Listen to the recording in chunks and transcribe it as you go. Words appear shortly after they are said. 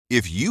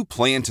If you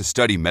plan to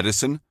study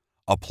medicine,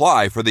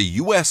 apply for the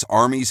U.S.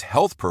 Army's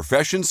Health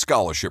Professions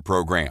Scholarship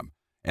Program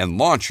and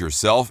launch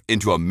yourself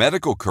into a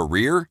medical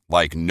career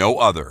like no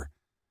other.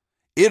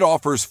 It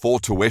offers full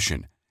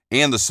tuition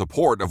and the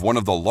support of one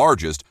of the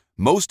largest,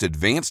 most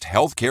advanced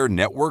healthcare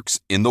networks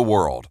in the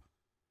world.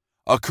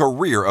 A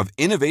career of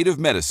innovative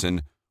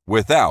medicine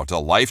without a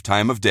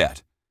lifetime of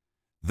debt.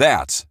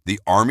 That's the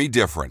Army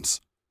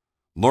difference.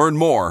 Learn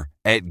more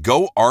at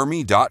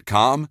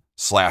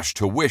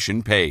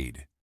goarmy.com/tuition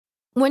paid.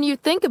 When you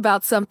think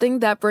about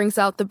something that brings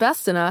out the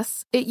best in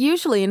us, it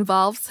usually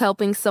involves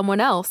helping someone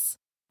else.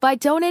 By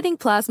donating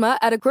plasma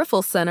at a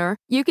Grifols Center,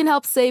 you can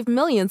help save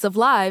millions of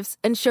lives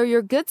and show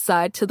your good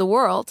side to the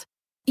world.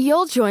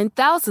 You'll join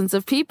thousands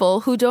of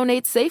people who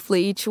donate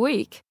safely each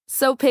week,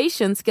 so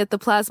patients get the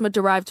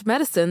plasma-derived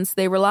medicines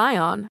they rely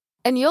on.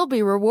 And you'll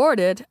be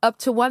rewarded up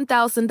to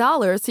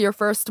 $1,000 your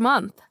first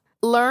month.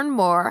 Learn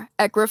more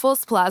at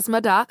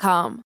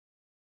grifolsplasma.com.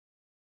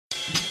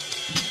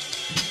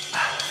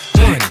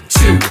 1,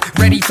 2,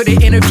 ready for the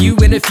interview.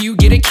 And if you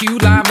get a cue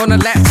live on the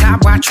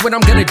laptop, watch what I'm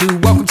gonna do.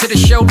 Welcome to the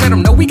show, let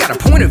them know we got a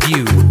point of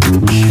view.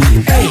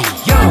 Hey,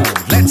 yo,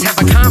 let's have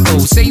a combo.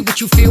 Say what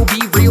you feel,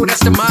 be real,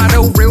 that's the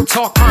motto. Real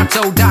talk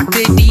pronto,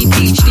 Dr. D,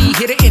 PhD,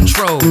 hit an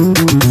intro.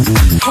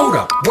 Hold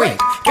up, wait,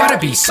 gotta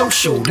be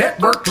social.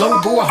 Network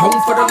logo, a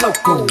home for the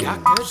local.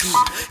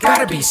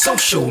 Gotta be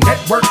social.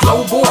 Network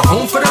logo, a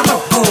home for the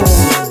local.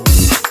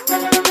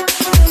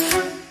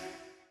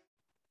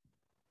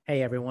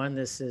 Hey everyone,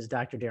 this is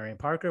Dr. Darian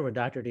Parker with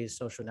Dr. D's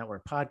Social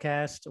Network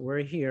Podcast. We're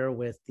here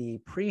with the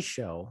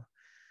pre-show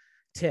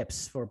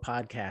tips for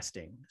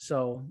podcasting.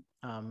 So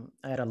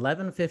at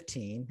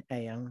 11:15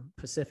 a.m.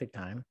 Pacific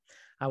time,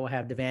 I will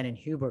have Devannon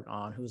Hubert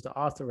on, who's the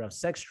author of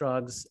Sex,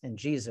 Drugs, and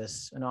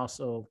Jesus, and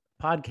also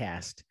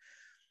podcast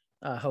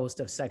host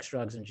of Sex,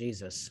 Drugs, and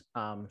Jesus.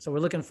 So we're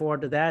looking forward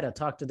to that. I'll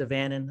talk to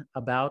Devannon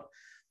about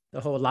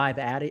the whole live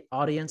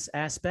audience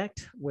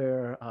aspect,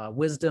 where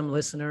wisdom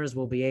listeners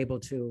will be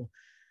able to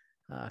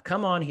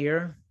come on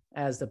here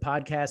as the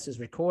podcast is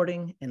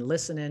recording and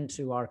listen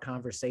into our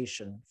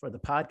conversation for the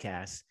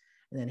podcast.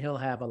 And then he'll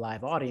have a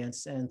live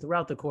audience. And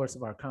throughout the course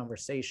of our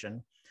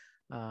conversation,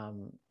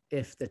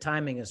 if the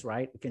timing is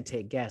right, we can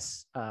take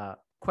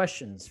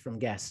questions from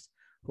guests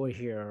who are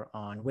here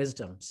on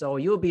Wisdom. So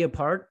you'll be a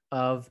part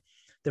of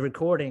the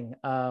recording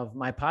of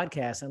my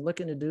podcast. I'm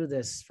looking to do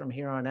this from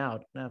here on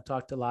out. And I've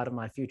talked to a lot of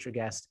my future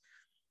guests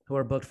who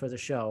are booked for the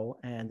show,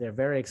 and they're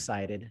very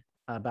excited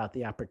about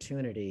the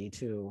opportunity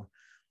to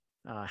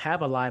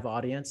have a live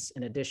audience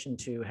in addition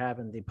to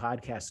having the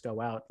podcast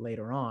go out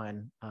later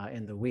on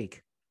in the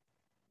week.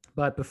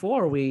 But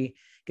before we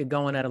get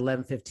going at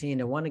 11:15,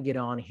 I want to get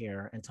on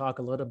here and talk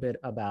a little bit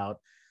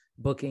about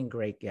booking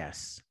great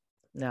guests.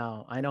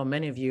 Now, I know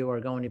many of you are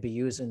going to be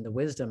using the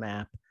Wisdom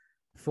app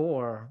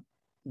for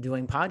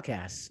doing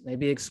podcasts,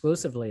 maybe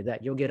exclusively,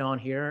 that you'll get on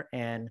here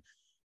and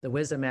the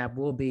Wisdom app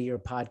will be your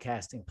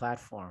podcasting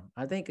platform.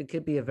 I think it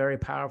could be a very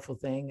powerful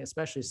thing,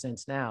 especially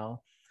since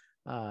now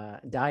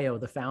Dio,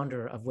 the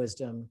founder of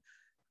Wisdom,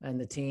 and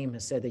the team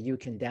has said that you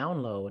can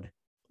download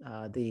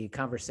the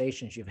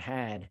conversations you've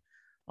had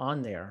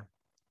on there,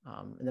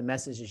 and the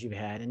messages you've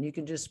had, and you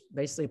can just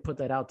basically put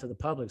that out to the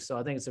public. So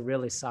I think it's a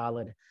really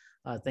solid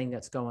thing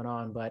that's going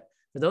on. But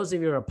for those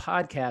of you who are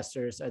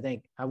podcasters, I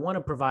think I want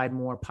to provide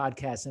more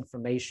podcast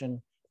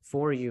information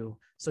for you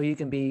so you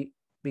can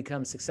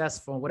become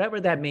successful,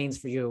 whatever that means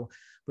for you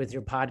with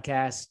your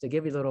podcast. To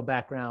give you a little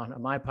background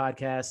on my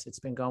podcast, it's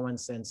been going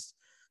since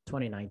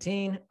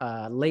 2019,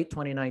 late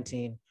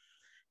 2019.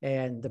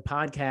 And the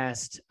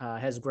podcast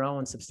has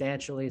grown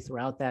substantially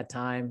throughout that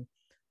time.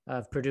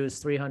 I've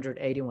produced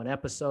 381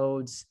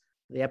 episodes.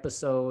 The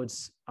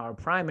episodes are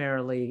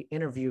primarily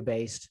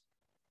interview-based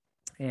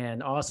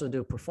and also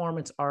do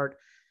performance art.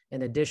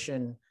 In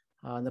addition,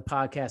 the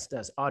podcast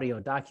does audio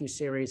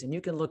docuseries, and you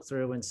can look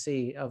through and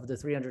see of the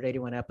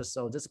 381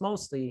 episodes, it's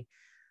mostly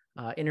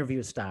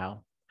interview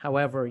style.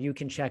 However, you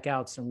can check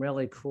out some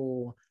really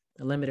cool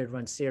limited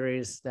run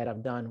series that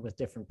I've done with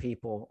different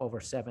people over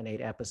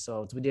 7-8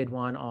 episodes. We did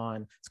one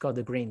it's called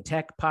the Green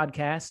Tech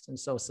Podcast. And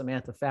so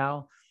Samantha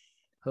Fowl,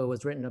 who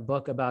has written a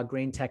book about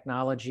green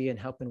technology and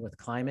helping with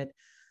climate.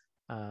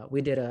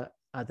 We did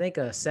I think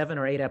a 7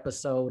 or 8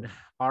 episode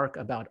arc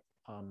about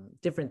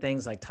different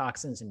things like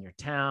toxins in your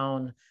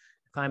town,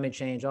 climate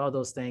change, all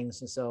those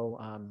things. And so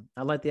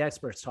I let the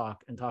experts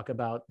talk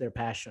about their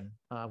passion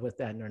with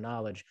that and their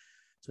knowledge.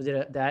 So we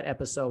did that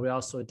episode. We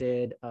also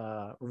did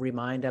a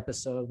Remind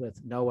episode with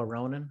Noah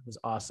Ronan, who's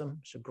awesome.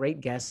 She's a great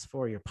guest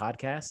for your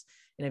podcast.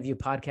 Any of you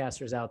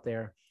podcasters out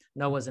there,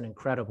 Noah's an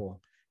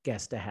incredible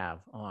guest to have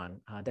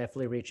on.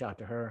 Definitely reach out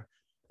to her.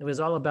 It was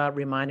all about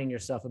reminding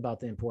yourself about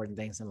the important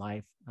things in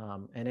life.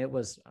 And it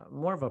was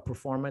more of a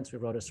performance. We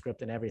wrote a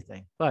script and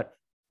everything. But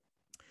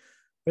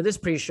for this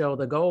pre-show,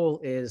 the goal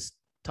is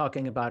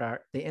talking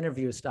about the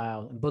interview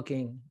style and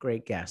booking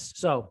great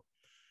guests. So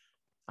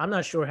I'm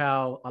not sure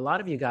how a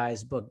lot of you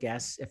guys book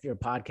guests if you're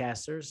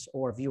podcasters,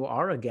 or if you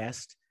are a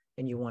guest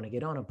and you want to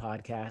get on a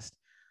podcast.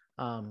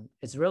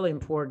 It's really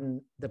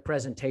important, the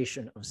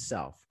presentation of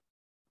self.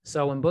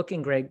 So when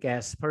booking great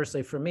guests,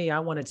 personally for me, I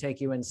want to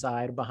take you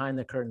inside behind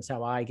the curtains,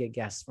 how I get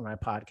guests for my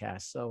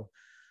podcast. So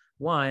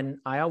one,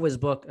 I always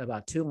book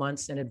about 2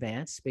 months in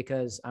advance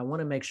because I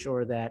want to make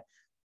sure that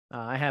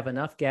I have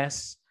enough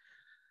guests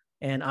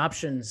and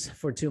options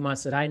for 2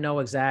 months that I know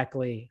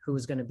exactly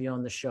who's going to be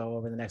on the show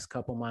over the next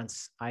couple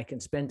months. I can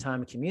spend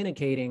time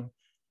communicating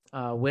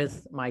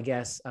with my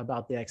guests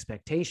about the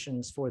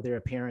expectations for their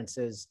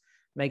appearances,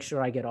 make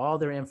sure I get all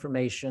their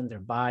information, their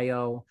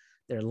bio,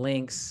 their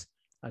links,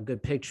 a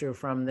good picture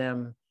from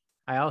them.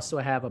 I also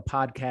have a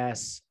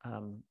podcast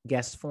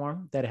guest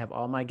form that I have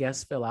all my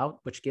guests fill out,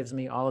 which gives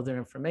me all of their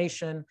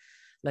information,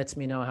 lets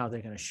me know how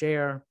they're going to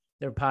share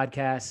their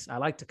podcasts. I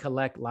like to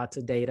collect lots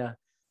of data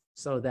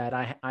so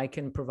that I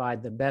can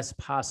provide the best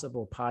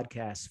possible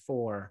podcast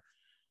for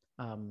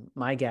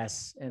my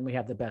guests, and we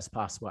have the best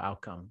possible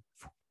outcome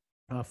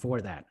for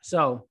that.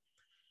 So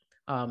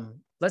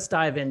let's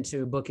dive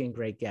into booking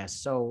great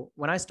guests. So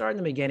when I started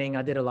in the beginning,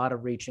 I did a lot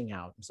of reaching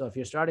out. So if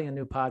you're starting a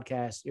new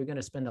podcast, you're going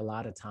to spend a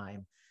lot of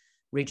time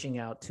reaching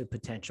out to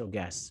potential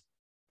guests.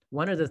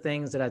 One of the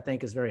things that I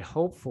think is very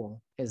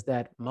hopeful is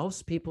that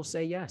most people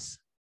say yes.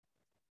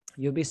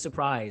 You'll be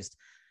surprised.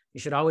 You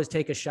should always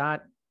take a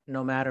shot,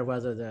 no matter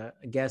whether the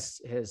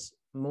guest has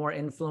more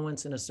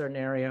influence in a certain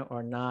area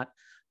or not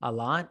a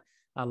lot.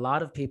 A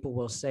lot of people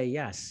will say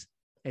yes.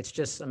 It's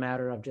just a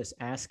matter of just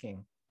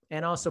asking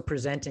and also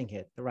presenting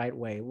it the right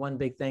way. One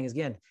big thing is,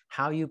 again,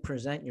 how you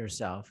present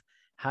yourself,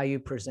 how you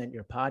present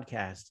your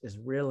podcast is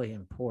really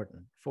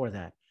important for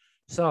that.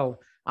 So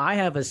I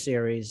have a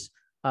series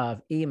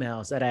of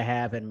emails that I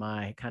have in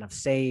my kind of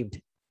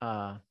saved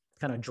kind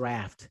of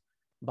draft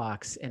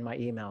box in my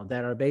email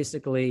that are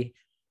basically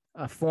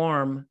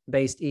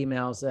form-based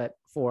emails that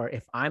for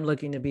if I'm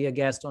looking to be a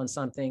guest on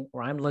something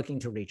or I'm looking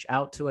to reach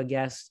out to a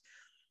guest,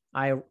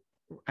 I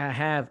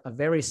have a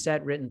very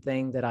set written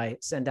thing that I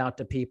send out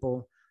to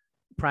people.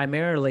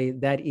 Primarily,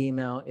 that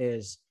email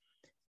is,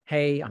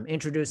 hey, I'm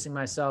introducing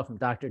myself. I'm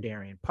Dr.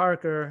 Darian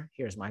Parker.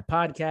 Here's my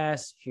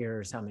podcast.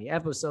 Here's how many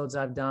episodes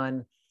I've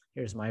done.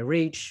 Here's my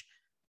reach.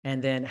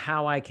 And then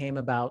how I came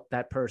about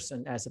that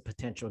person as a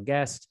potential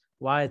guest,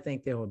 why I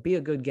think they would be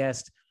a good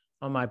guest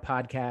on my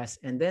podcast.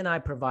 And then I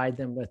provide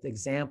them with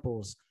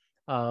examples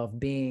of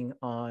being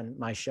on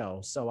my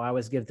show. So I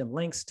always give them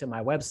links to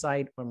my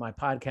website where my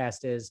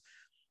podcast is,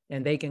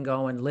 and they can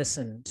go and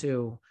listen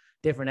to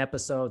different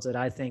episodes that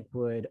I think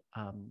would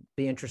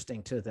be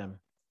interesting to them.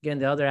 Again,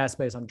 the other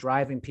aspect is I'm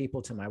driving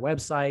people to my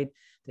website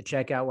to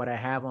check out what I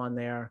have on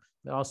there,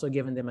 but also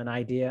giving them an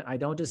idea. I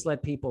don't just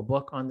let people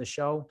book on the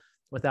show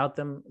without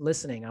them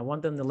listening. I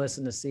want them to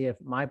listen to see if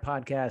my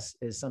podcast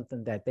is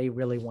something that they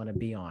really want to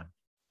be on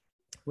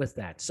with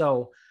that.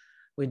 So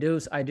I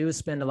do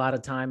spend a lot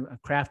of time.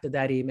 I've crafted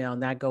that email,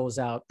 and that goes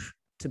out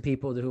to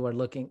people who are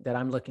that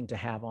I'm looking to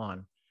have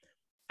on.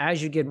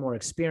 As you get more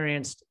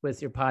experienced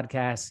with your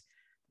podcast,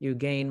 you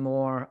gain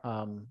more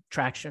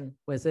traction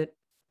with it.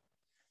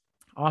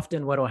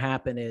 Often what will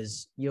happen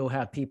is you'll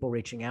have people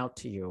reaching out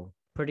to you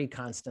pretty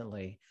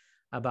constantly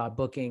about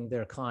booking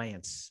their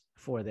clients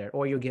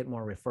or you'll get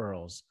more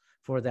referrals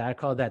for that. I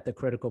call that the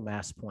critical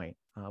mass point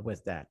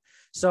with that.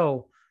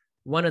 So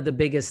one of the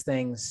biggest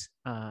things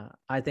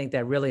I think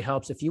that really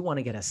helps if you want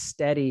to get a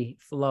steady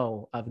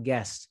flow of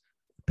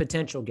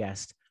potential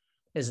guests,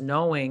 is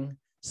knowing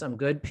some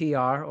good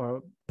PR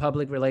or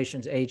public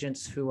relations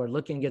agents who are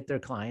looking to get their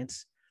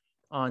clients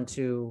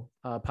onto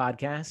a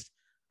podcast.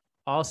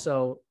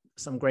 Also,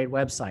 some great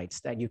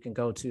websites that you can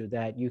go to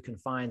that you can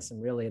find some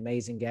really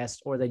amazing guests,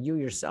 or that you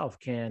yourself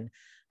can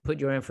put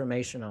your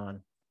information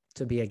on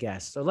to be a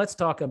guest. So let's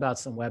talk about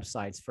some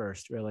websites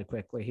first, really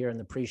quickly here in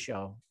the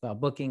pre-show about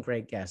booking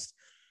great guests.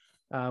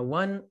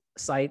 One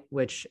site,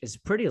 which is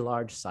a pretty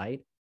large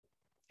site,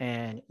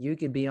 and you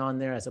could be on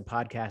there as a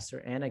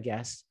podcaster and a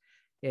guest,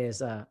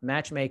 is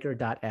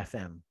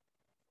matchmaker.fm.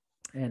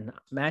 And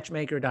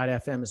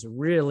matchmaker.fm is a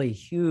really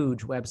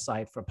huge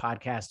website for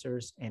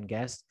podcasters and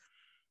guests.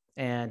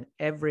 And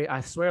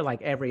I swear,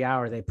 like every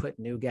hour, they put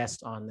new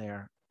guests on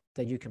there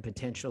that you can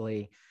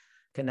potentially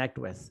connect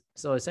with.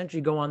 So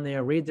essentially go on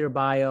there, read their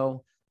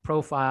bio,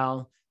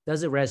 profile.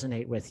 Does it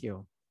resonate with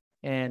you?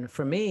 And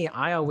for me,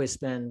 I always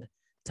spend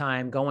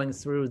time going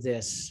through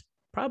this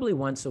probably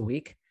once a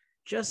week,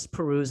 just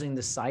perusing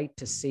the site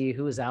to see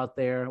who is out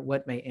there,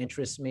 what may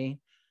interest me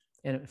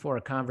for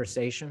a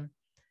conversation.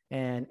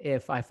 And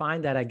if I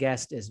find that a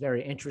guest is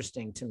very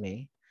interesting to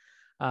me,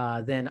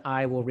 then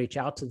I will reach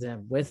out to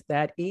them with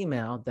that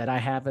email that I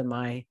have in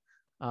my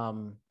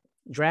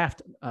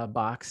draft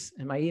box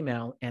in my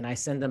email, and I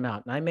send them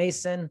out. And I may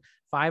send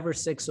 5 or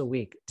 6 a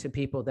week to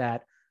people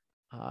that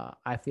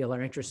I feel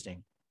are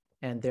interesting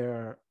and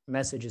their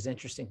message is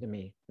interesting to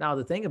me. Now,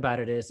 the thing about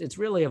it is it's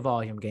really a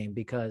volume game,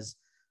 because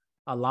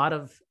a lot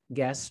of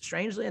guests,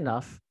 strangely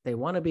enough, they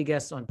want to be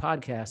guests on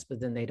podcasts,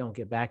 but then they don't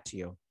get back to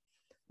you.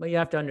 But you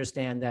have to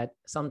understand that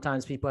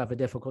sometimes people have a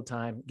difficult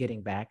time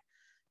getting back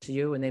to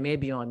you, and they may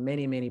be on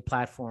many, many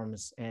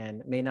platforms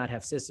and may not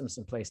have systems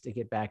in place to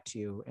get back to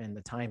you and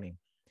the timing.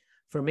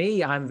 For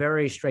me, I'm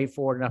very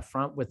straightforward and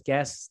upfront with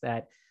guests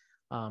that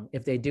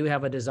If they do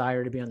have a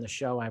desire to be on the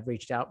show, I've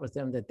reached out with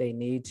them that they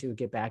need to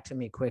get back to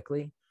me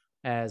quickly,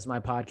 as my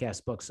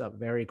podcast books up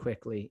very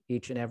quickly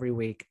each and every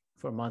week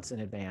for months in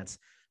advance.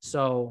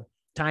 So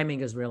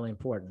timing is really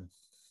important.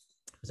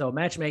 So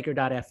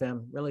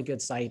matchmaker.fm, really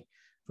good site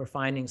for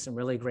finding some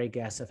really great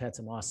guests. I've had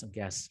some awesome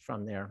guests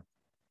from there,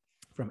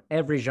 from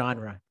every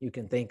genre you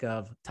can think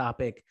of,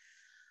 topic,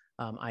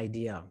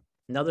 idea.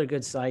 Another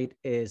good site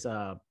is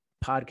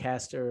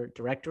Podcaster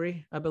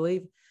Directory, I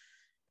believe.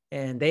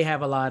 And they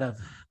have a lot of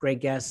great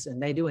guests,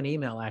 and they do an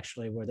email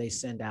actually where they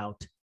send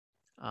out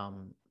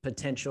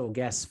potential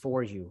guests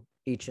for you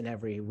each and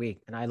every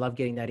week. And I love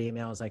getting that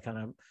email as I kind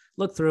of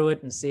look through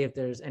it and see if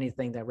there's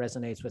anything that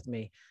resonates with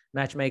me.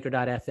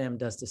 Matchmaker.fm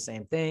does the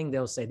same thing.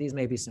 They'll say, these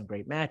may be some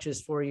great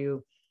matches for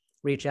you.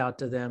 Reach out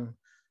to them.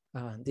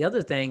 The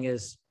other thing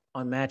is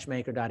on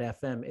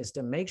matchmaker.fm is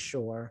to make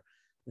sure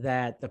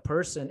that the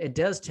person, it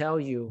does tell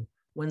you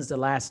when's the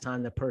last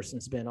time the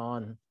person's been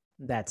on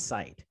that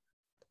site,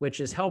 which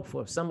is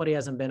helpful. If somebody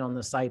hasn't been on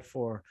the site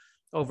for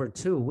over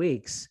 2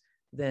 weeks,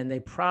 then they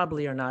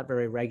probably are not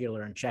very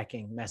regular in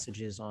checking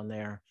messages on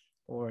there,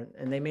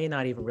 and they may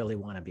not even really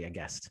want to be a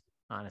guest,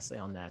 honestly,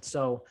 on that.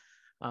 So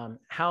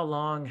how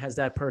long has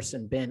that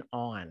person been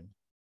on?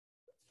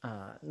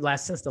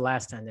 Since the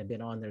last time they've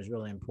been on there is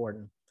really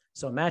important.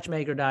 So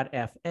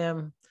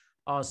matchmaker.fm,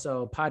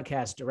 also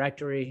Podcast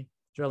Directory,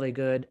 it's really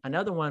good.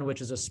 Another one,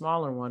 which is a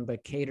smaller one,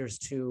 but caters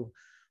to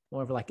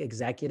more of like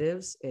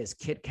executives, is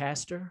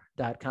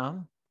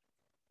kitcaster.com.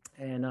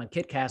 And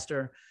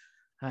Kitcaster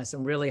has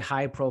some really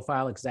high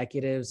profile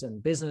executives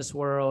in business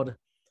world,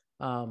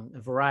 a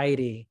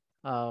variety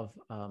of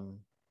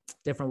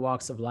different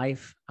walks of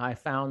life. I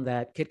found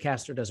that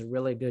Kitcaster does a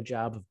really good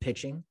job of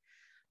pitching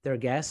their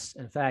guests.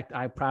 In fact,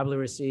 I probably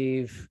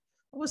receive,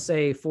 I would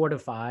say 4 to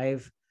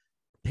 5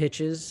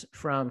 pitches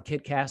from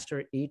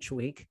Kitcaster each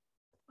week.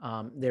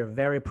 They're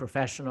very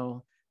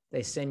professional.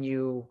 They send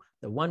you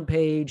the one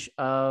page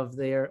of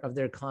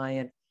their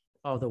client,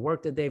 all the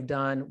work that they've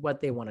done, what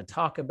they want to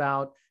talk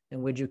about,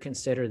 and would you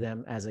consider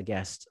them as a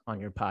guest on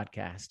your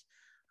podcast?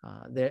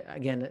 They're,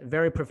 again, a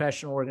very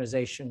professional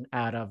organization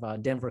out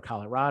of Denver,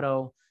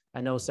 Colorado.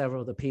 I know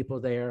several of the people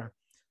there.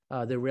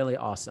 They're really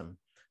awesome.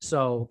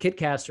 So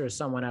Kitcaster is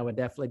someone I would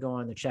definitely go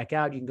on to check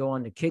out. You can go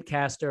on the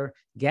Kitcaster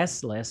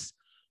guest list,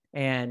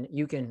 and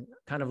you can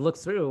kind of look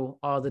through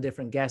all the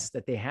different guests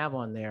that they have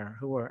on there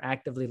who are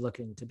actively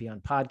looking to be on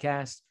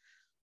podcasts.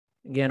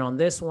 Again, on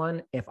this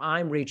one, if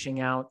I'm reaching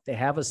out, they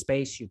have a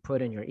space you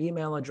put in your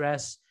email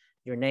address,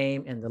 your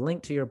name, and the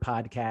link to your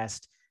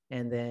podcast,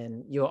 and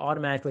then you'll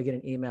automatically get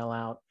an email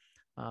out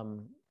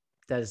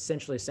that is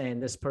essentially saying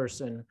this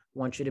person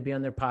wants you to be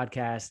on their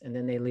podcast, and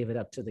then they leave it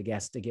up to the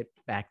guest to get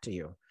back to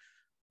you.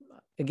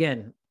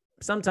 Again,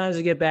 sometimes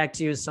they get back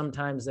to you,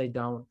 sometimes they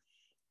don't,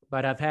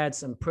 but I've had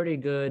some pretty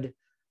good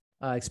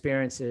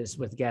experiences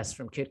with guests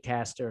from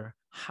Kitcaster,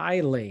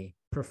 highly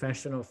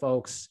professional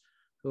folks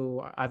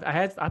who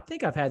I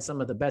think I've had some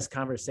of the best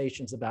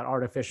conversations about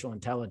artificial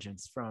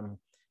intelligence from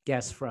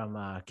guests from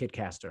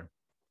Kitcaster.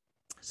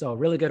 So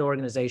really good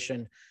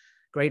organization,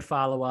 great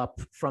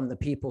follow-up from the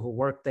people who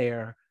work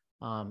there,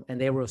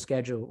 and they will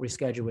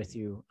reschedule with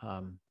you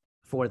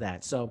for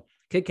that. So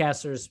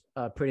Kitcaster's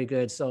pretty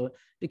good. So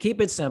to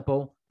keep it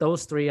simple,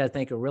 those 3 I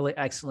think are really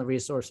excellent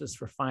resources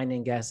for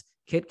finding guests: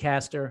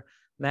 Kitcaster,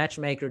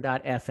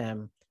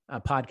 matchmaker.fm,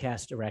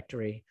 Podcast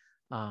Directory.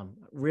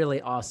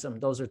 Really awesome.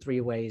 Those are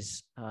 3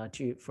 ways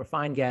for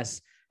find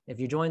guests. If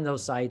you join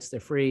those sites, they're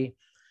free.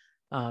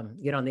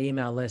 Get on the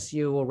email list.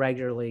 You will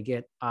regularly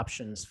get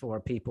options for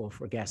people,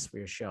 for guests for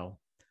your show.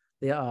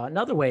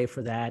 Another way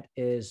for that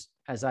is,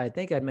 as I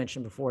think I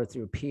mentioned before,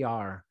 through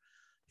PR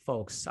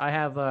folks. I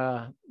have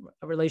a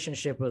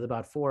relationship with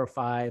about 4 or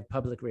 5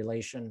 public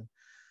relation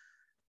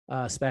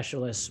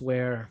specialists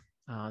where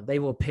they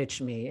will pitch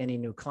me any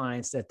new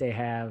clients that they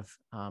have.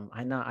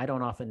 I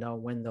don't often know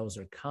when those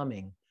are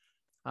coming.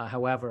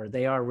 However,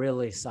 they are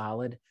really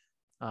solid.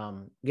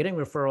 Getting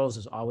referrals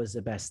is always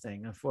the best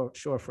thing. And for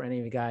sure, for any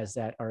of you guys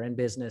that are in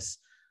business,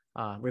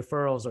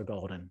 referrals are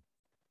golden.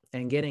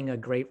 And getting a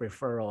great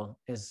referral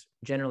is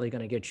generally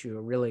going to get you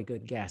a really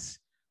good guest.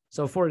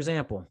 So for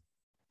example,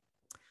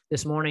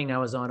 this morning I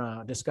was on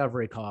a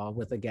discovery call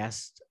with a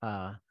guest.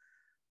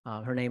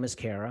 Her name is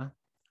Kara,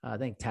 I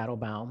think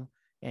Tattlebaum,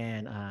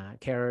 and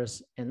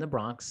Kara's in the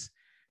Bronx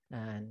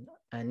and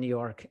New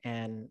York.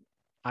 And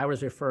I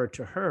was referred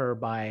to her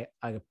by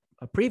a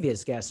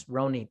previous guest,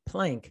 Ronit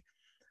Plank,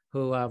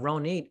 who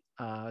Ronit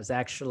is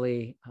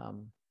actually,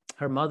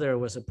 her mother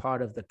was a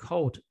part of the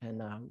cult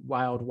in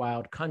Wild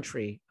Wild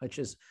Country, which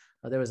is,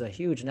 there was a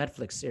huge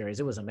Netflix series.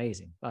 It was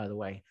amazing, by the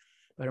way.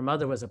 But her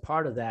mother was a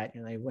part of that,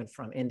 and they went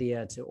from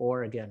India to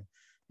Oregon.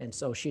 And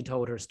so she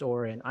told her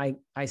story, and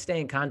I stay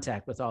in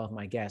contact with all of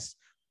my guests.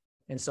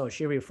 And so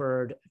she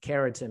referred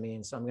Kara to me,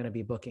 and so I'm going to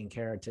be booking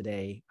Kara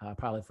today,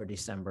 probably for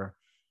December.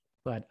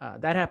 But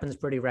that happens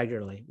pretty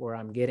regularly, where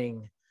I'm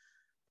getting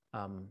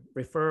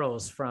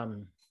referrals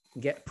from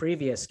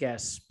previous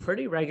guests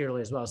pretty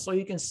regularly as well. So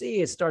you can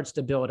see it starts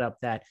to build up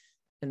that,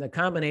 in the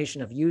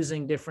combination of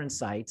using different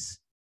sites,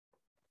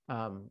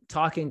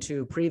 talking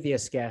to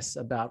previous guests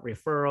about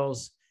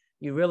referrals,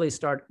 you really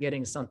start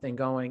getting something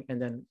going.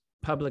 And then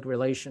public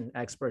relation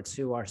experts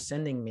who are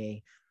sending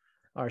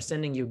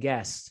you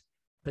guests,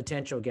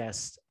 potential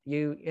guests,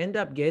 you end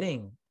up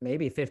getting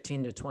maybe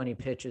 15 to 20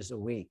 pitches a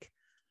week.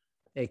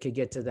 It could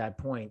get to that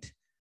point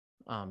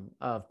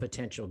of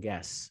potential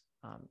guests.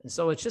 And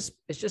so it's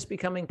just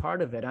becoming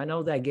part of it. I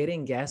know that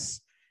getting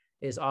guests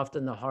is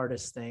often the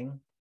hardest thing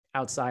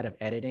outside of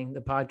editing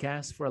the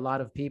podcast for a lot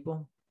of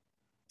people.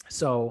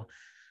 So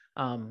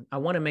I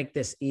want to make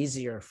this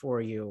easier for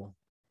you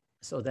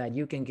so that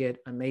you can get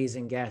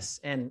amazing guests.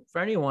 And for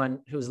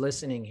anyone who's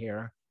listening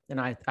here, and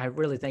I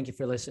really thank you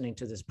for listening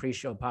to this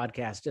pre-show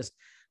podcast. Just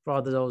for all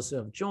of those who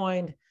have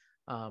joined,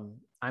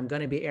 I'm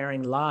going to be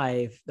airing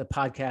live the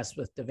podcast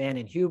with Devan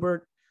and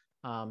Hubert,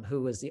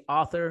 who is the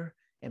author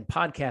and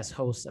podcast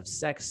host of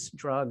Sex,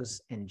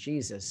 Drugs, and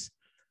Jesus.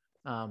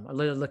 I'm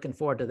really looking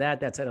forward to that.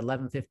 That's at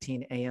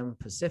 11:15 a.m.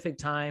 Pacific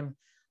time.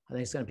 I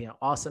think it's going to be an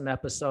awesome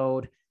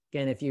episode.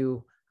 Again, if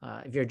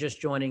you're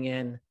just joining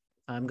in,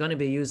 I'm going to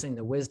be using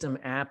the Wisdom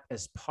app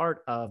as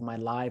part of my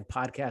live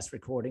podcast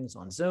recordings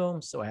on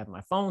Zoom. So I have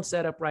my phone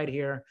set up right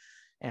here,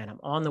 and I'm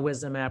on the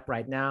Wisdom app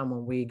right now. And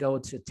when we go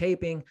to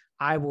taping,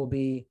 I will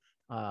be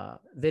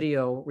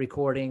video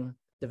recording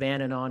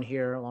Devan on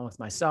here along with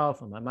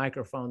myself and my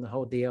microphone, the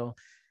whole deal.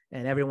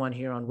 And everyone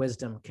here on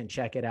Wisdom can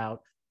check it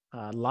out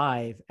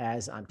live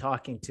as I'm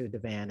talking to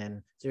Devan.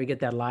 And so you get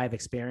that live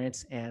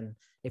experience. And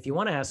if you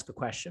want to ask a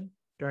question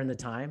during the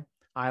time,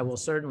 I will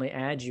certainly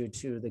add you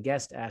to the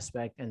guest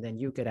aspect, and then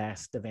you could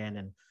ask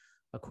Devan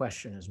a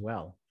question as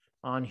well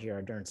on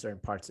here during certain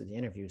parts of the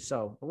interview.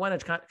 So I want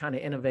to kind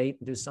of innovate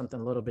and do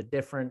something a little bit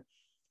different,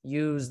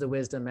 use the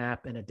Wisdom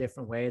app in a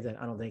different way that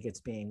I don't think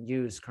it's being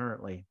used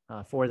currently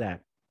for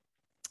that.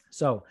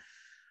 So,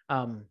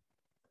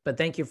 but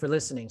thank you for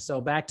listening.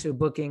 So back to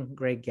booking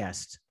great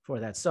guests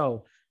for that.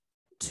 So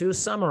to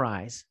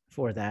summarize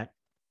for that,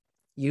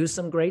 use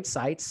some great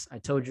sites. I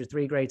told you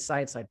 3 great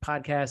sites like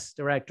Podcast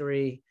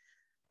Directory,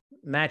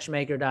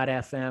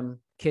 Matchmaker.fm,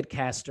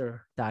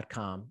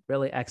 Kitcaster.com.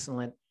 Really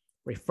excellent.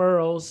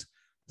 Referrals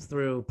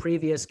through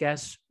previous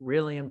guests,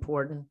 really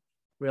important,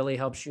 really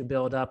helps you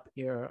build up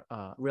your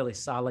really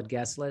solid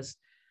guest list.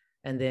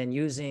 And then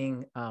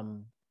using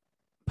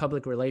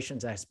public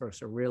relations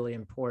experts are really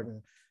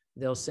important.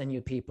 They'll send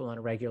you people on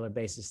a regular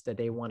basis that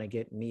they want to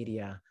get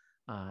media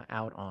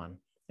out on.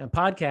 And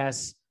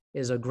podcasts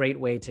is a great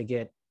way to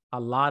get a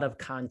lot of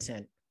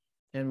content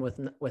and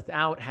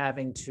without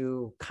having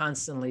to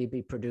constantly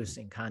be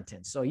producing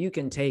content. So you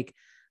can take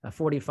a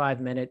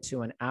 45-minute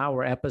to an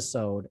hour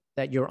episode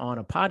that you're on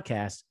a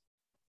podcast,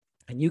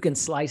 and you can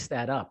slice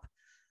that up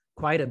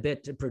quite a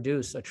bit to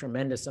produce a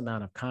tremendous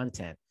amount of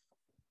content.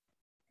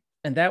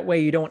 And that way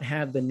you don't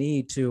have the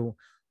need to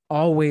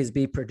always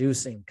be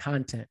producing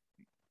content.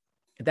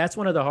 That's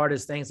one of the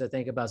hardest things I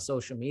think about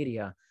social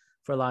media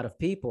for a lot of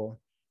people.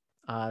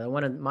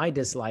 One of my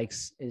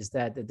dislikes is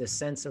that the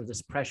sense of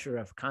this pressure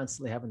of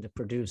constantly having to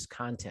produce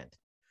content.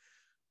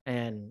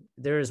 And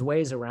there's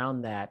ways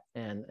around that.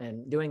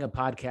 And doing a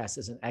podcast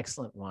is an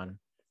excellent one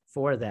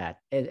for that.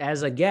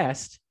 As a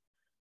guest,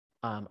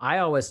 I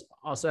always,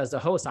 also as the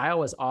host, I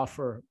always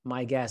offer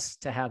my guests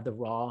to have the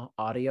raw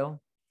audio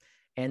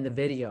and the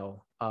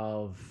video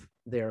of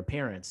their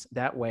appearance.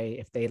 That way,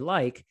 if they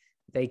like,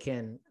 they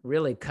can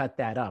really cut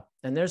that up.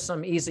 And there's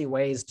some easy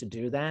ways to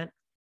do that.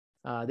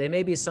 They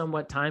may be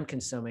somewhat time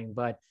consuming,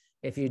 but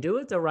if you do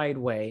it the right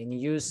way and you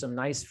use some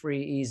nice,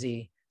 free,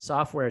 easy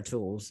software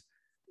tools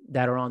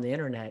that are on the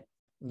internet,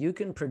 you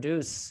can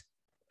produce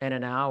in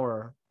an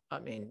hour,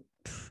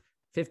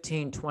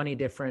 15, 20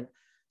 different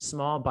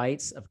small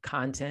bites of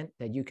content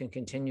that you can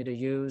continue to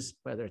use,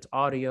 whether it's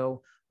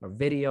audio or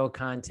video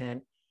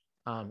content.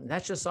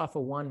 That's just off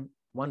of one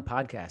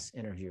podcast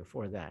interview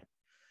for that.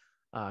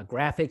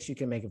 Graphics, you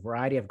can make a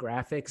variety of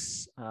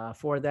graphics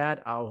for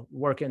that. I'll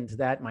work into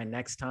that my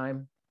next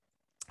time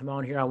I'm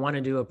on here. I want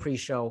to do a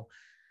pre-show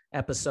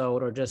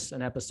episode or just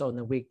an episode in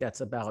the week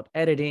that's about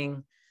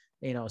editing,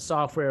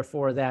 software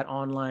for that,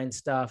 online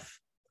stuff,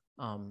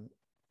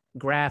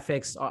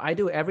 graphics. I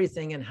do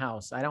everything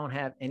in-house. I don't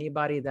have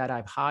anybody that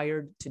I've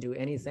hired to do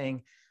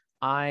anything.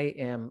 I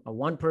am a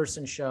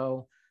one-person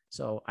show,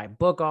 so I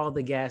book all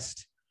the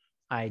guests.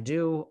 I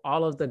do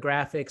all of the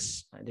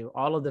graphics. I do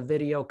all of the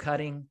video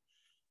cutting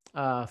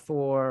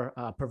for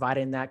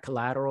providing that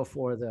collateral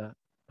for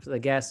the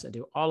guests. I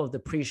do all of the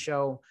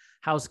pre-show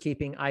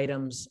housekeeping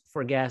items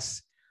for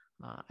guests.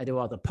 I do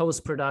all the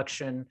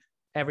post-production,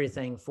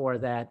 everything for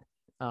that.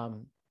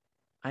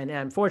 And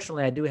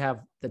unfortunately, I do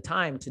have the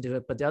time to do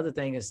it. But the other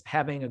thing is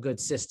having a good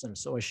system.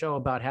 So a show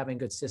about having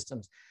good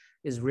systems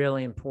is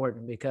really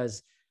important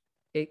because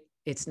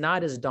it's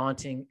not as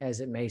daunting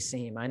as it may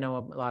seem. I know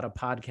a lot of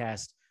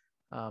podcast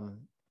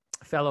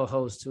fellow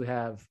hosts who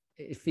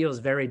it feels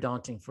very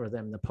daunting for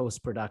them, the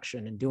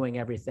post-production and doing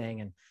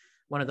everything. And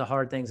one of the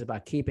hard things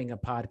about keeping a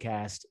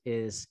podcast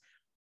is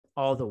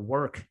all the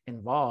work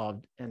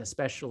involved. And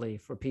especially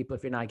for people,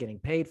 if you're not getting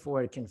paid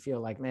for it, it can feel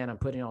like, man, I'm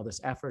putting all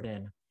this effort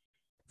in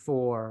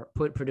for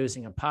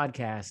producing a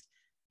podcast.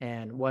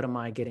 and what am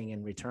I getting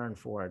in return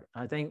for it?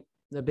 I think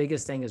the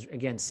biggest thing is,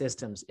 again,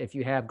 systems. If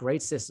you have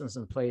great systems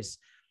in place,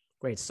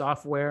 great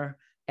software,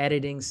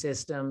 editing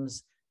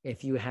systems,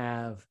 if you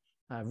have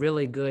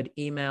really good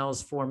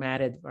emails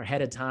formatted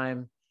ahead of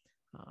time,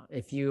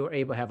 if you are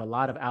able to have a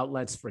lot of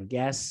outlets for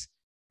guests,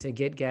 to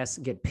get guests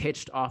get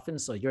pitched often,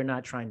 so you're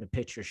not trying to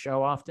pitch your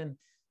show often,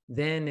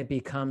 then it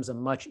becomes a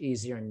much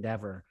easier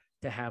endeavor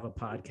to have a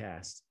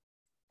podcast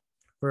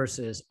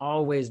versus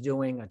always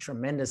doing a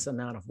tremendous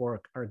amount of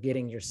work or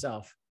getting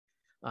yourself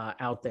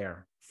out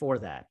there for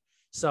that.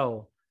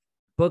 So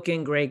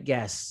booking great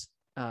guests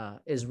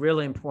is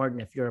really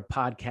important if you're a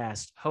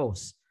podcast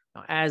host.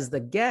 Now, as the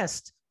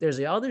guest, there's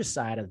the other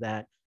side of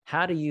that.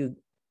 How do you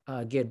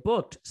get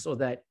booked so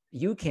that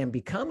you can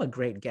become a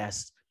great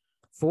guest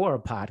for a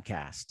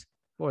podcast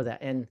for that?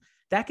 And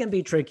that can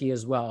be tricky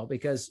as well,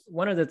 because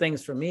one of the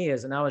things for me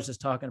is, and I was just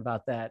talking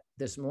about that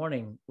this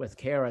morning with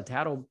Kara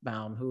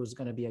Tattlebaum, who's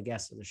going to be a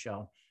guest of the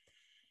show,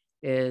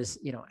 is,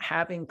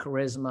 having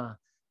charisma,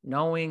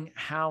 knowing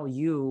how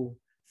you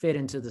fit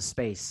into the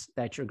space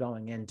that you're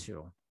going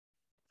into.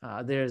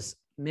 There's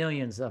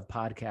millions of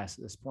podcasts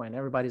at this point.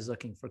 Everybody's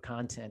looking for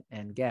content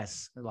and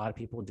guests. A lot of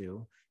people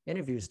do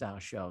interview style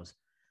shows.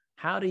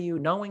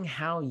 Knowing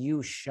how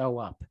you show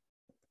up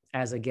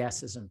as a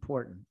guest is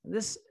important.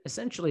 This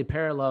essentially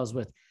parallels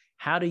with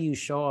how do you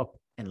show up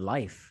in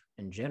life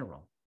in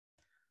general.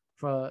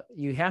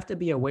 You have to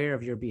be aware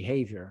of your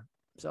behavior.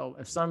 So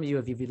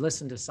if you've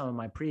listened to some of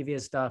my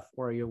previous stuff,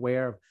 or you're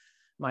aware of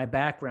my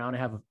background, I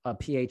have a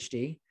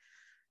PhD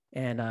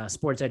in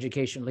sports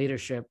education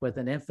leadership with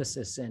an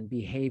emphasis in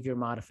behavior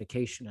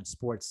modification in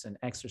sports and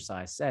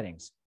exercise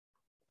settings.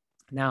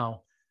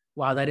 Now,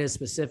 while that is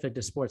specific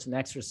to sports and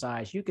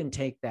exercise, you can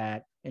take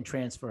that and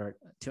transfer it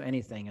to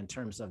anything in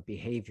terms of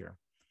behavior.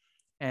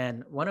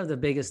 And one of the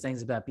biggest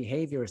things about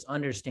behavior is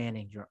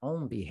understanding your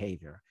own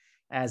behavior.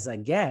 As a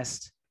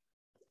guest,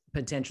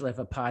 potentially of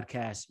a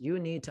podcast, you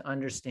need to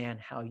understand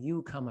how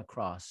you come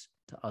across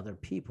to other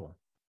people.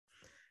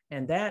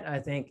 And that, I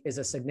think, is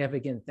a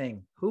significant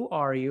thing. Who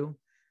are you?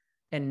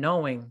 And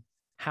knowing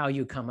how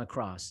you come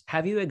across.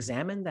 Have you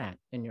examined that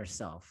in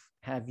yourself?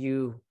 Have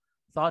you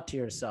thought to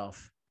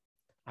yourself,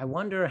 I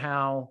wonder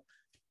how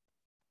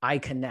I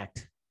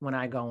connect when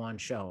I go on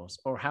shows,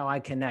 or how I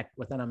connect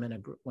when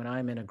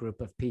I'm in a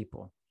group of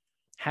people?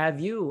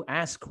 Have you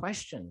asked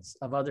questions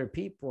of other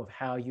people of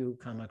how you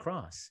come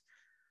across?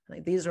 I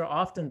think these are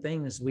often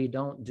things we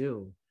don't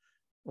do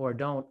or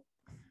don't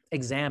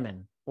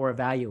examine or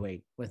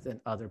evaluate within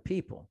other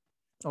people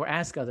or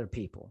ask other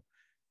people.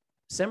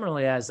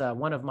 Similarly, as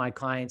one of my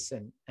clients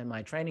in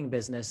my training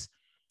business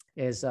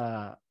is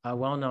a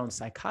well-known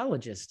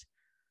psychologist,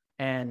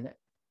 and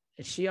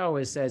she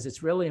always says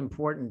it's really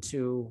important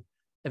to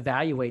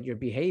evaluate your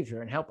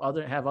behavior and have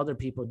other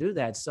people do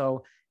that.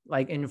 So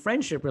like in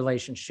friendship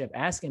relationship,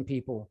 asking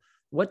people,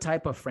 what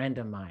type of friend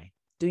am I?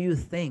 Do you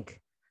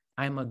think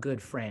I'm a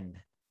good friend?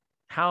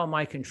 How am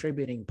I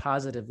contributing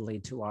positively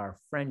to our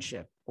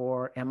friendship?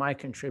 Or am I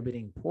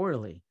contributing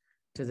poorly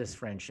to this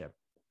friendship?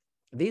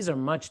 These are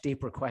much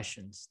deeper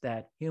questions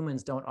that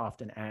humans don't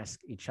often ask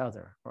each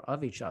other or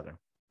of each other.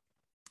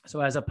 So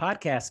as a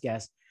podcast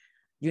guest,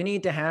 you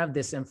need to have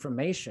this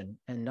information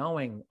and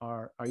knowing,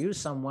 are you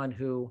someone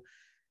who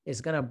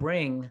is going to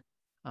bring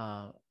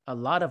a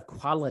lot of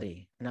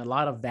quality and a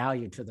lot of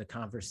value to the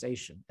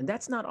conversation? And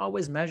that's not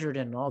always measured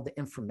in all the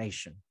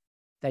information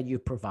that you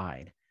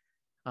provide.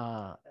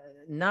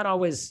 Not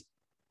always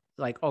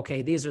like,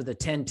 okay, these are the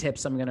 10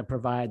 tips I'm going to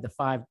provide, the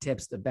 5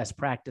 tips, the best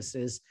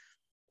practices.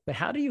 But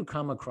how do you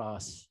come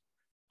across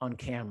on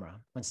camera?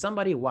 When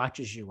somebody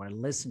watches you or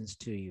listens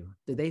to you,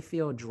 do they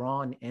feel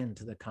drawn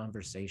into the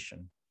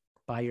conversation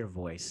by your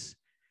voice?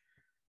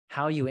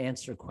 How you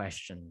answer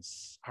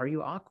questions? Are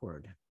you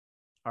awkward?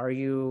 Are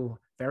you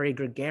very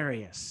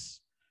gregarious?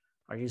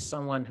 Are you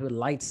someone who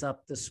lights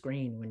up the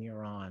screen when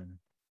you're on?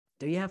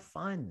 Do you have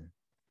fun?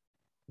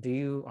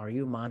 Are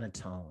you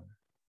monotone?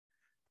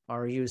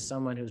 Are you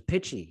someone who's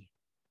pitchy?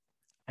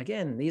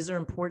 Again, these are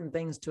important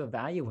things to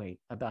evaluate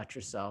about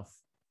yourself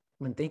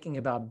when thinking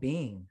about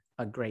being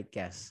a great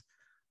guest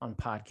on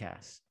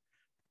podcasts.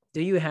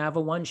 Do you have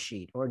a one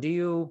sheet, or do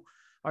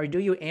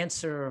you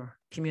answer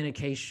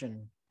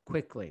communication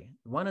quickly?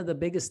 One of the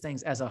biggest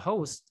things as a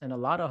host, and a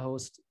lot of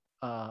hosts,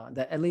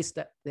 that at least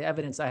the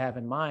evidence I have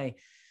in my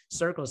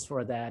circles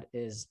for that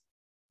is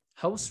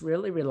hosts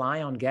really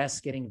rely on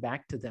guests getting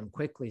back to them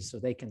quickly so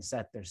they can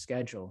set their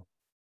schedule.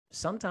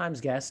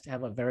 Sometimes guests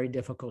have a very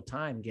difficult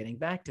time getting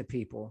back to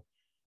people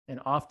and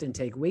often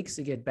take weeks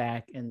to get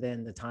back, and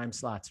then the time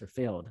slots are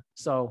filled.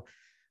 So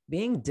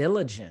being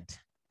diligent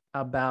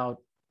about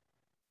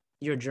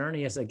your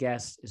journey as a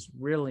guest is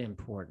really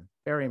important,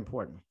 very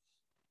important.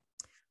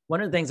 One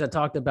of the things I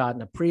talked about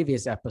in a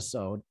previous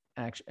episode,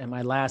 actually, in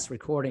my last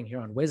recording here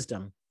on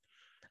Wisdom,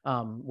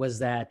 was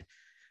that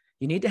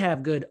you need to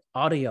have good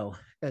audio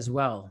as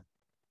well.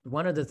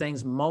 One of the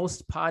things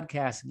most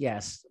podcast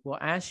guests will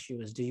ask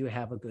you is, do you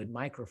have a good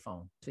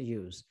microphone to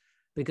use?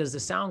 Because the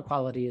sound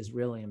quality is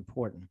really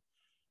important.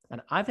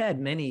 And I've had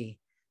many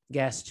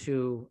guests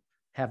who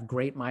have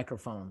great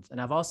microphones. And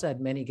I've also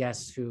had many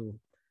guests who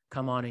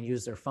come on and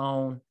use their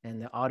phone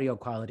and the audio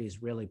quality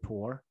is really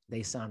poor.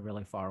 They sound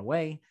really far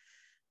away.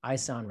 I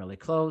sound really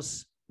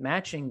close.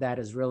 Matching that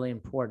is really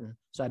important.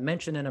 So I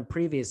mentioned in a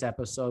previous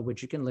episode,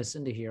 which you can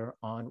listen to here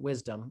on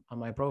Wisdom on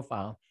my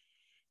profile,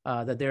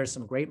 that there's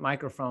some great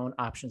microphone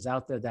options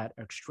out there that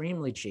are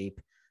extremely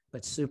cheap,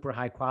 but super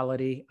high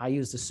quality. I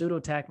use the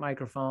Pseudotac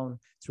microphone.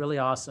 It's really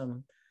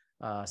awesome.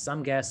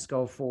 Some guests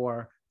go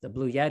for the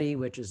Blue Yeti,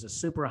 which is a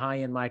super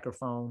high-end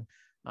microphone,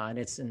 and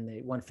it's in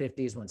the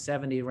 150s,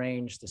 170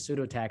 range. The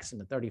Pseudotac's in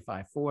the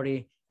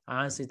 3540. I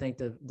honestly think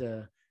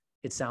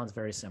it sounds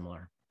very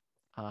similar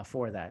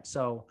for that.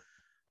 So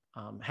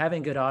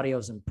having good audio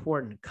is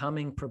important.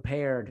 Coming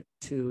prepared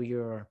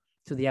to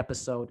the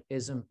episode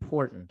is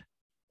important,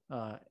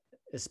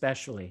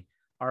 especially.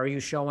 Are you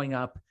showing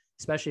up,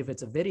 especially if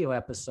it's a video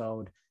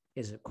episode?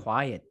 Is it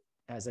quiet?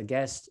 As a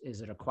guest, is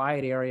it a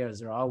quiet area?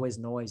 Is there always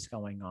noise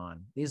going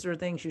on? These are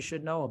things you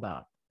should know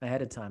about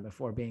ahead of time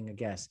before being a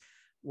guest.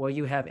 Will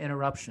you have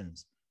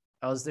interruptions?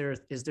 Is there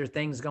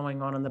things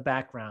going on in the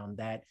background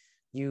that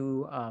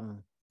you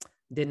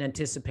didn't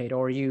anticipate,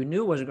 or you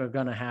knew was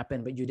going to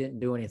happen, but you didn't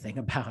do anything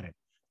about it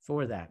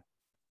for that?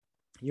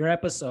 Your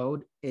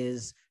episode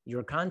is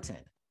your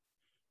content,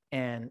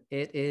 and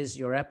it is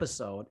your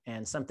episode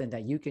and something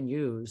that you can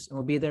use and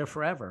will be there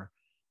forever.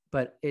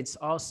 But it's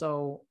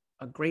also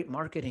a great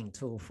marketing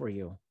tool for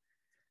you.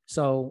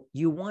 So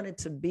you want it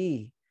to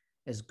be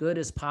as good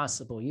as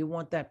possible. You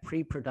want that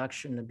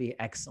pre-production to be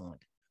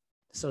excellent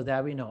so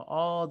that we know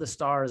all the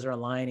stars are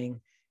aligning,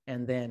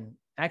 and then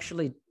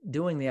actually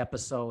doing the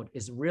episode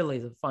is really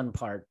the fun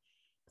part.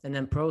 And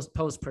then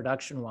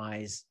post-production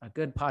wise, a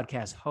good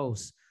podcast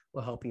host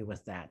will help you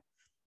with that.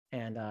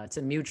 And it's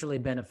a mutually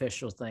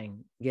beneficial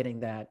thing,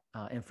 getting that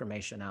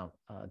information out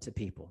to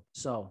people.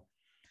 So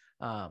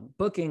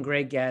booking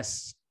great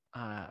guests,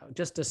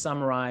 just to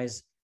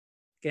summarize,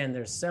 again,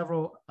 there's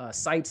several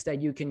sites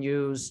that you can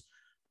use.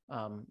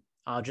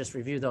 I'll just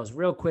review those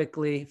real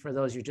quickly for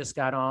those who just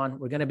got on.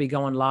 We're going to be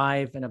going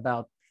live in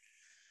about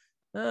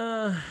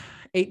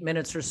 8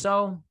 minutes or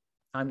so.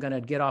 I'm going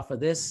to get off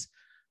of this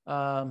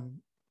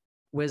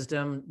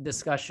wisdom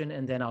discussion,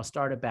 and then I'll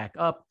start it back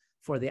up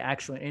for the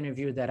actual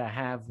interview that I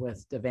have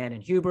with Devan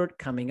and Hubert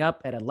coming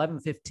up at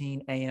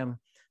 11:15 a.m.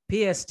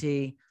 PST,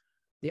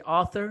 the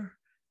author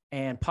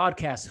and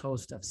podcast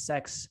host of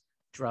Sex,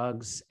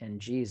 Drugs, and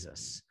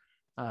Jesus.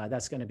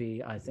 That's going to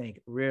be, I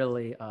think,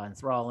 really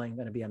enthralling,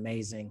 going to be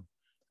amazing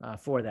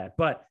for that.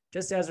 But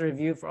just as a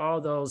review for all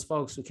those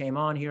folks who came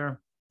on here,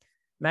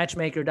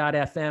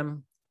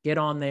 matchmaker.fm, get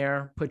on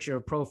there, put your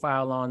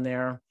profile on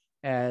there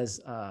as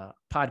a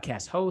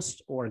podcast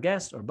host or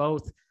guest or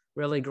both.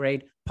 Really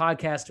great.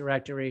 Podcast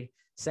directory,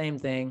 same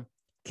thing,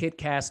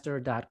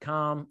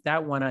 kitcaster.com.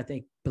 That one, I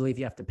believe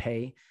you have to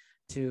pay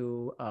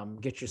to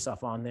get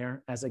yourself on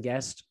there as a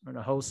guest or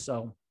a host.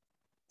 So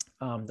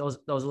those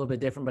are a little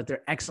bit different, but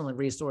they're excellent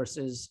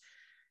resources.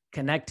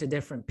 Connect to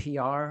different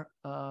PR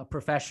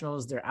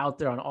professionals. They're out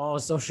there on all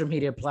social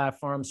media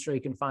platforms, so you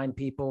can find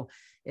people.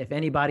 If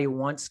anybody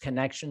wants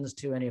connections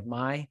to any of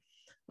my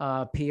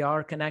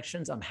PR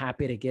connections, I'm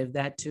happy to give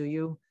that to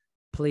you.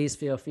 Please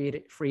feel free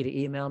to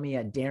email me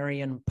at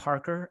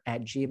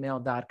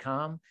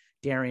darianparker@gmail.com.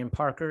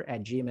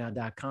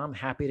 darianparker@gmail.com.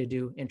 Happy to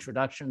do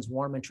introductions,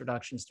 warm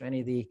introductions to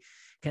any of the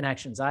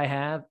connections I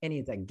have, any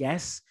of the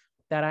guests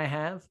that I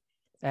have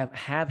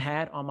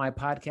had on my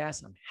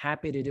podcast. I'm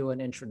happy to do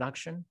an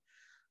introduction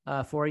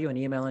for you, an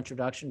email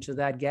introduction to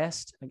that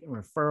guest. Again,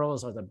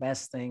 referrals are the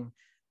best thing,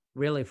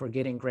 really, for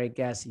getting great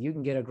guests. You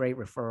can get a great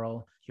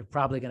referral. You're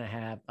probably going to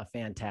have a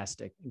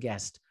fantastic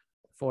guest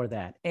for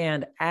that.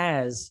 And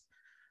as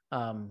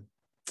a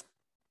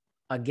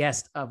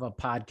guest of a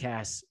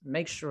podcast,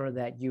 make sure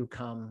that you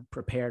come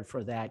prepared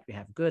for that. You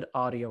have good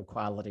audio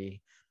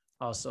quality,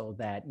 also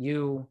that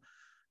you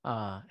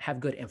have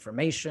good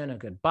information, a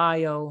good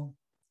bio.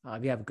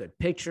 If you have good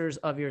pictures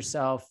of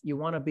yourself, you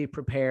want to be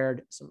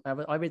prepared. So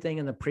everything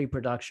in the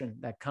pre-production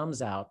that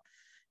comes out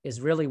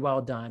is really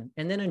well done.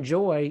 And then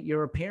enjoy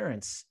your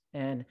appearance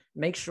and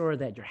make sure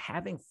that you're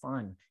having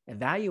fun.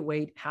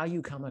 Evaluate how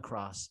you come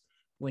across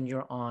when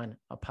you're on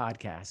a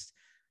podcast.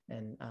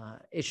 And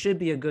it should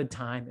be a good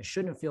time. It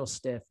shouldn't feel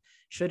stiff,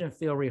 shouldn't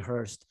feel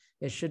rehearsed.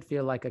 It should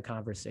feel like a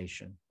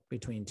conversation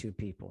between two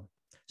people.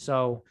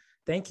 So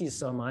thank you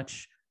so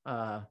much.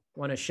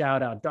 Want to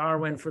shout out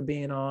Darwin for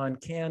being on,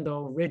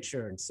 Candle,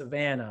 Richard,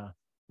 Savannah,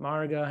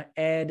 Marga,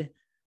 Ed,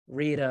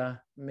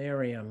 Rita,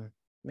 Miriam,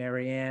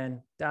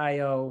 Marianne,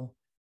 Dio,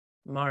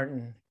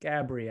 Martin,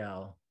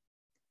 Gabrielle,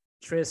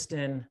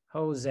 Tristan,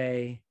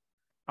 Jose,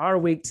 our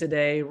week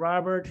today,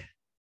 Robert,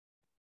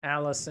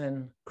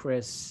 Allison,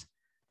 Chris,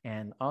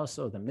 and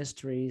also the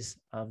mysteries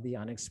of the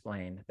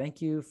unexplained.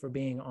 Thank you for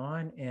being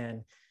on,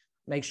 and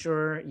make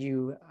sure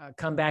you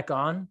come back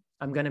on.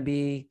 I'm going to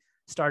be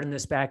starting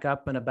this back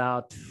up in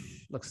about,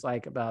 looks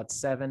like about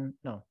 5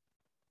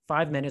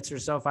 minutes or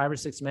so, 5 or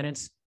 6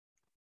 minutes.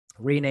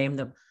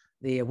 Rename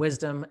the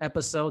wisdom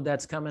episode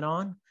that's coming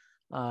on.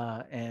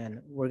 and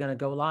we're going to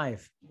go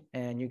live.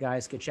 And you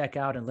guys could check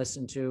out and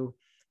listen to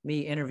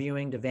me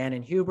interviewing Devan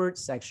and Hubert,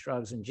 Sex,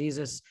 Drugs, and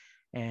Jesus.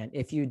 And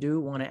if you do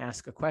want to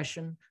ask a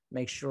question,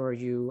 make sure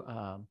you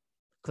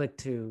click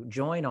to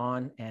join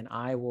on, and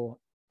I will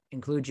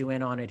include you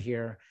in on it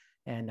here.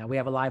 And we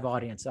have a live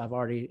audience. I've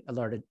already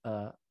alerted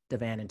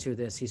Devan into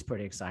this. He's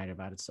pretty excited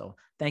about it. So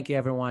thank you,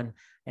 everyone,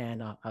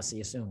 and I'll see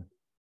you soon.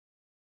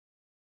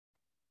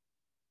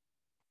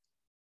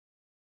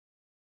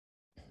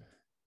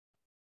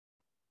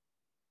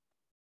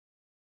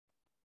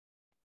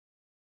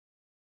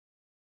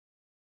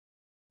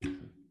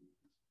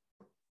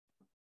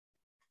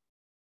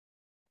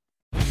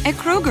 At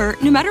Kroger,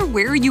 no matter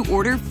where you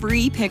order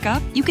free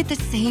pickup, you get the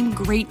same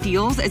great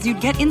deals as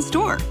you'd get in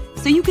store.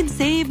 So you can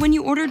save when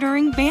you order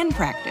during band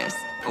practice,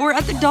 or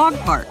at the dog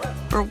park,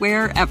 or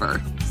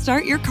wherever.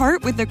 Start your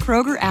cart with the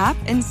Kroger app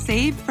and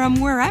save from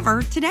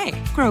wherever today.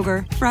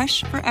 Kroger,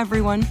 fresh for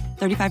everyone.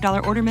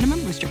 $35 order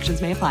minimum.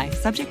 Restrictions may apply.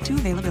 Subject to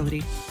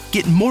availability.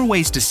 Get more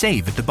ways to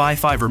save at the Buy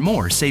 5 or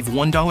More Save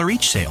 $1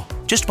 each sale.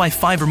 Just buy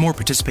 5 or more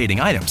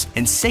participating items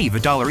and save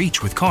 $1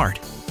 each with card.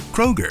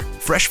 Kroger,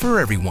 fresh for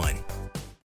everyone.